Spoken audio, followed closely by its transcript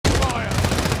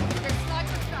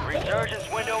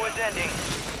Resurgence window is ending.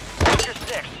 Sector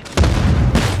 6.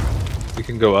 We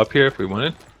can go up here if we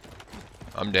wanted.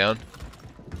 I'm down.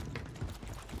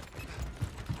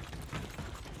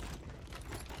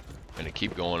 Gonna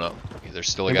keep going up. There's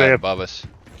still a guy above us.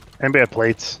 Anybody have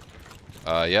plates?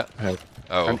 Yeah.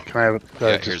 Oh, Can I have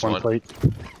yeah, just here's one one. plate?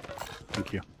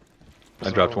 Thank you. I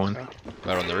dropped one.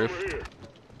 Right on the roof.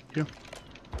 Yeah.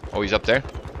 Oh, he's up there.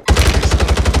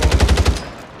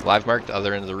 Live marked, the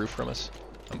other end of the roof from us.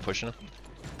 I'm pushing him.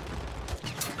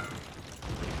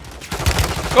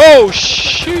 Oh,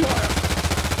 shoot!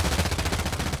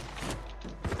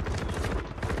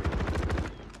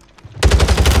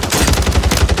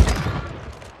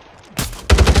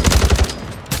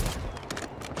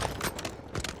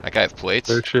 That guy have plates.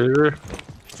 Parachuter.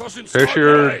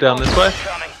 Parachuter down this way.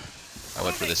 I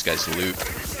went for this guy's loot.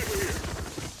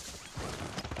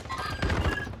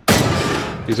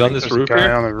 He's on this roof Guy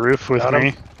here. on the roof with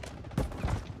me.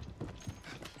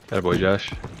 Attaboy,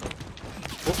 Josh.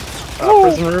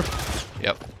 Prison roof.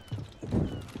 Yep.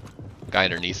 Guy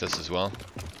underneath us as well.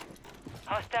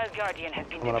 Hostile Guardian has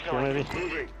been Coming up here,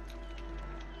 maybe.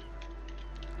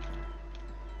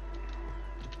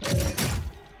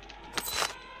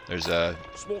 There's a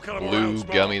blue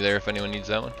gummy there if anyone needs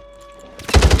that one.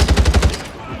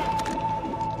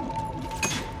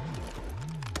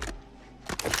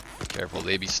 Careful,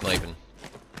 they be sniping.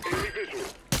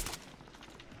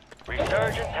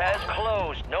 Resurgence has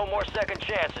closed. No more second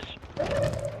chances.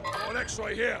 One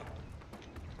X-ray here.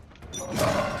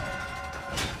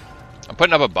 I'm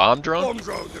putting up a bomb drone. Bomb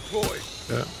drone deployed.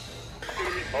 Yeah.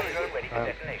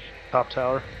 Top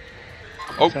tower.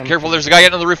 Oh, careful, there's a guy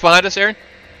getting on the roof behind us, Aaron.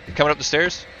 He's coming up the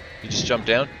stairs. He just jumped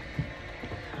down.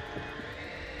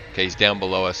 Okay, he's down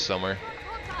below us somewhere.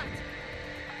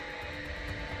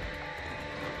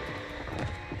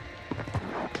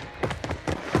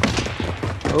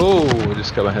 Oh, I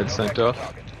just got my head sent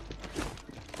off.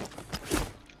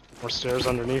 More stairs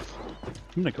underneath.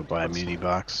 I'm gonna go buy a mini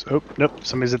box. Oh, nope,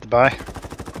 somebody's at the buy.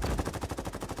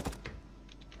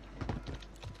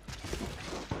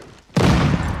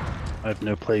 I have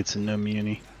no plates and no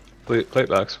muni. Plate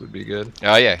box would be good.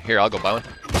 Oh yeah, here, I'll go buy one.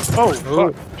 Oh,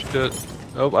 Oh, fuck. shit.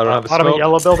 Oh, I don't have a Bottom of smoke.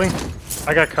 yellow building.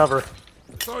 I got cover.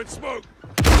 Throwing smoke.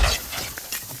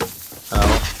 Ow.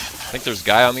 I think there's a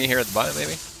guy on me here at the bottom,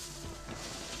 maybe?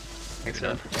 Thanks,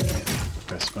 man.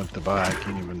 I smoked the buy. I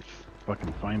can't even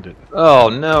fucking find it. Oh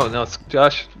no, no, it's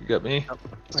Josh. You got me. I got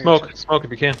Smoke, you. smoke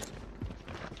if you can.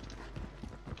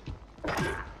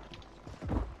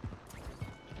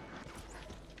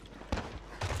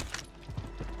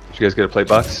 Did you guys get a plate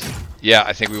box? Yeah,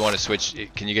 I think we want to switch.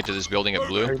 Can you get to this building at Are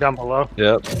blue? you down below?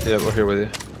 Yep, yep, we're here with you.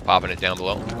 Popping it down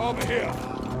below. Armor here.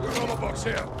 Got armor box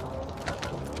here.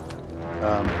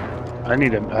 I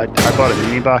need a. I bought a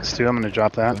mini box too. I'm gonna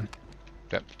drop that.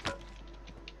 Okay.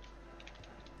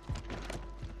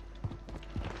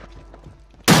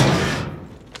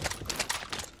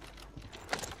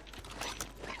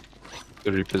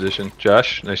 Good reposition.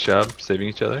 Josh, nice job saving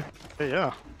each other. Hey,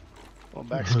 yeah. Little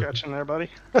back scratching there, buddy.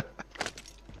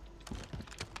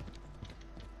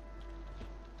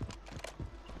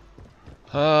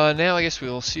 Now I guess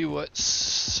we'll see what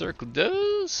circle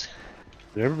does.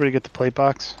 Did everybody get the plate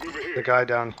box? The guy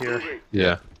down here,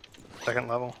 Yeah. second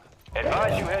level.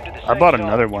 Advise you head to the I bought safe zone.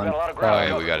 another You've one. got a lot of Oh ground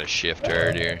yeah, we cover. got a shift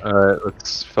hard here. Alright,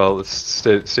 let's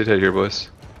stay tight here, boys.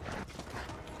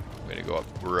 I'm gonna go up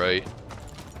right.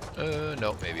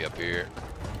 No, maybe up here.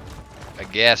 I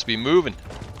guess be moving.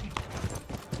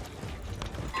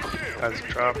 Guys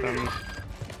dropping.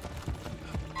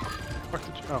 Fuck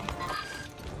did you? Oh.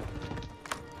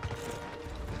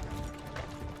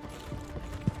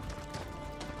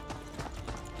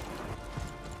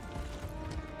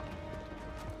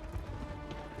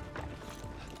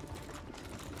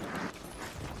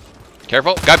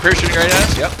 Careful, guy parachuting right at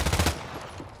us. Yep.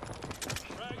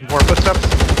 More footsteps.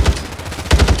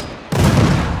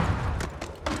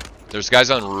 There's guys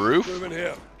on roof. Moving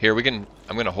here. Here we can.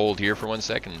 I'm gonna hold here for 1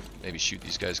 second. Maybe shoot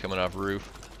these guys coming off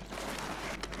roof.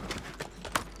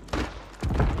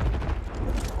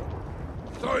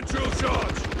 Throwing drill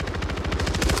charge.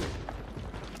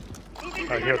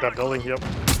 Right here at that building. Yep.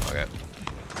 Okay.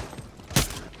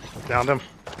 Downed him.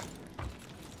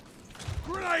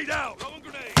 Grenade out. Throwing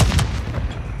grenade.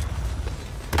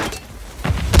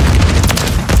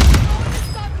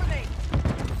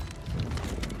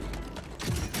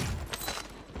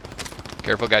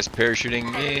 Careful, guys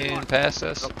parachuting in past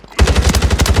us. Made it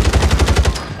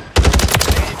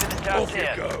to the top Off you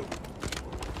 10. go.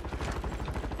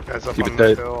 Guys up Keep on it the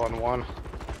tight. hill on one.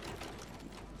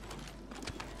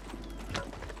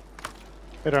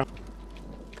 Hey down.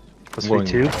 Plus One.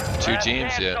 2? Two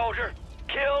teams, yeah. Soldier.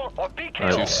 Kill or be Alright,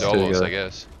 killed. Two let's do solos, together. I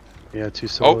guess. Yeah, 2 Oh,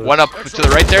 solos. one up to the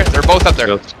right there. They're both up there.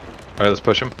 Alright, let's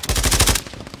push him.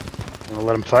 Wanna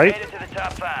let him fight? Made it to the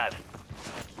top 5.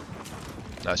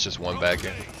 That's just one back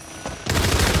here.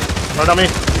 Right on me.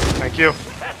 Thank you.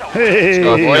 That's a Hey!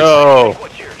 go, boys. No!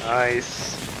 What's yours?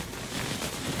 Nice.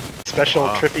 Special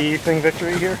Wow. trippy thing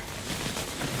victory here.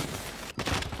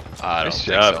 I don't Nice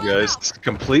think job, so. guys.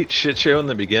 Complete shit show in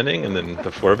the beginning, and then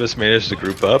the 4 of us managed to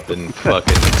group up and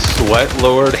fucking sweat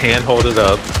lord, handhold it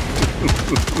up.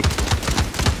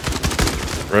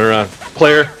 Run around.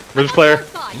 Player. Moves player. Player.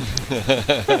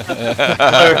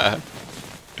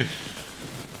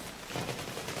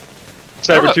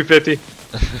 Cyber 250.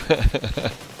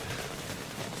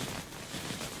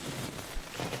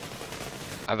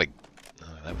 I think. Oh,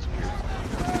 that was weird.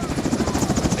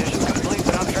 Mission complete,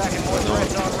 but I'm tracking more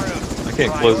threats en route. I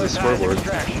can't close the scoreboard.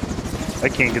 I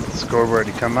can't get the scoreboard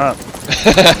to come up.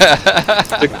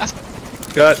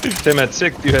 Got Tim had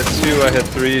 6, you had 2, I had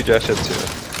 3, Josh had 2.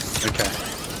 Okay.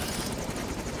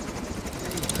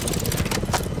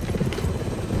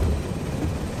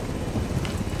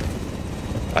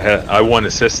 I 1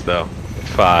 assist though.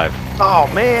 5.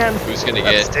 Oh man. Who's gonna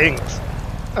That get stings.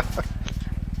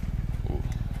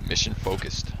 mission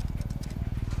focused?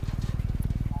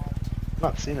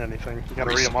 Not seen anything. You gotta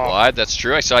read them all. Resupplied, that's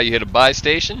true. I saw you hit a buy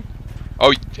station.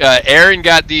 Oh, Aaron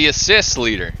got the assist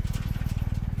leader.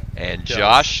 And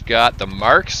Josh got the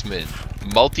marksman,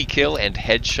 multi-kill and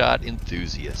headshot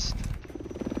enthusiast.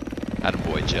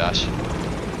 Attaboy, Josh.